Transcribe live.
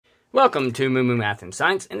Welcome to Moo Moo Math and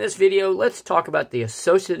Science. In this video, let's talk about the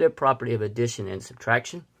associative property of addition and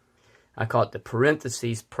subtraction. I call it the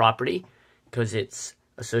parentheses property because it's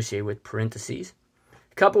associated with parentheses.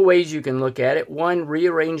 A couple ways you can look at it. One,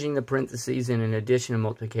 rearranging the parentheses in an addition and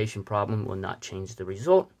multiplication problem will not change the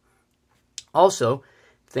result. Also,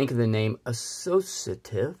 think of the name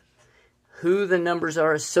associative. Who the numbers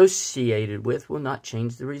are associated with will not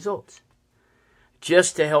change the results.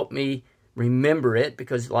 Just to help me remember it,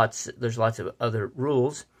 because there's lots of other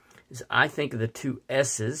rules, is I think of the two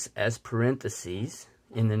S's as parentheses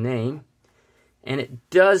in the name, and it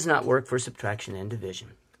does not work for subtraction and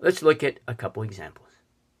division. Let's look at a couple examples.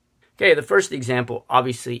 Okay, the first example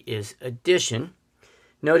obviously is addition.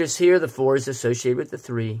 Notice here the 4 is associated with the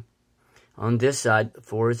 3. On this side, the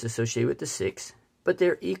 4 is associated with the 6, but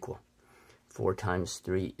they're equal. 4 times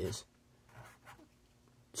 3 is,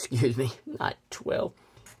 not 12.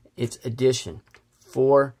 It's addition.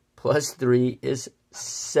 4 plus 3 is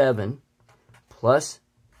 7, plus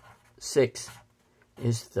 6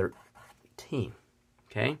 is 13.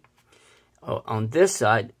 Okay? Oh, on this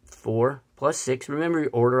side, 4 plus 6, remember your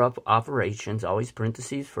order of operations, always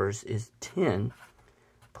parentheses first, is 10,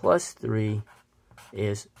 plus 3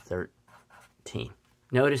 is 13.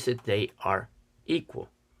 Notice that they are equal.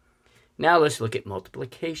 Now let's look at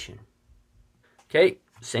multiplication. Okay,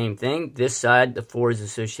 same thing. This side, the 4 is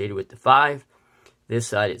associated with the 5. This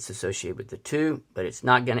side, it's associated with the 2, but it's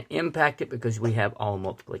not going to impact it because we have all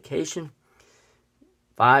multiplication.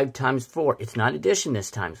 5 times 4. It's not addition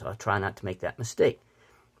this time, so I'll try not to make that mistake.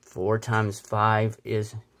 4 times 5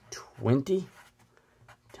 is 20,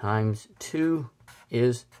 times 2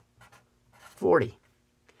 is 40.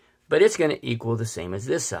 But it's going to equal the same as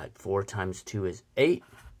this side. 4 times 2 is 8.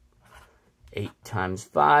 8 times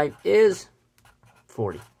 5 is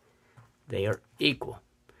 40. They are equal.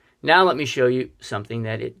 Now let me show you something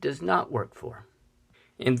that it does not work for.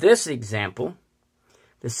 In this example,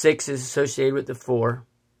 the 6 is associated with the 4.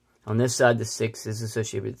 On this side, the 6 is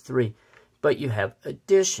associated with 3. But you have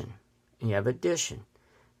addition. And you have addition.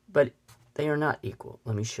 But they are not equal.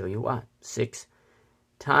 Let me show you why. 6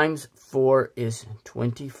 times 4 is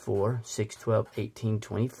 24. 6, 12, 18,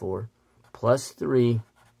 24. Plus 3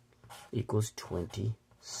 equals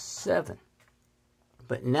 27.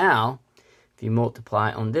 But now, if you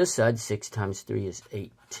multiply on this side, 6 times 3 is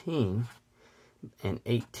 18. And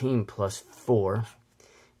 18 plus 4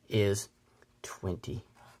 is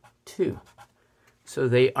 22. So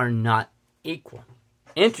they are not equal.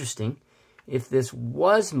 Interesting, if this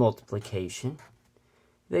was multiplication,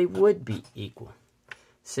 they would be equal.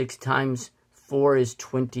 6 times 4 is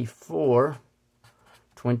 24.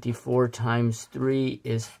 24 times 3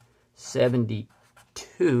 is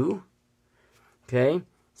 72. Okay,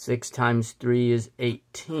 6 times 3 is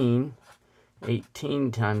 18.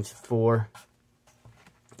 18 times 4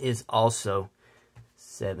 is also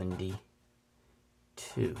 72.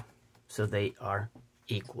 So they are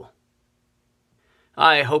equal.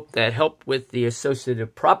 I hope that helped with the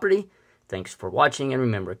associative property. Thanks for watching, and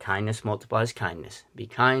remember, kindness multiplies kindness. Be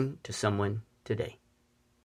kind to someone today.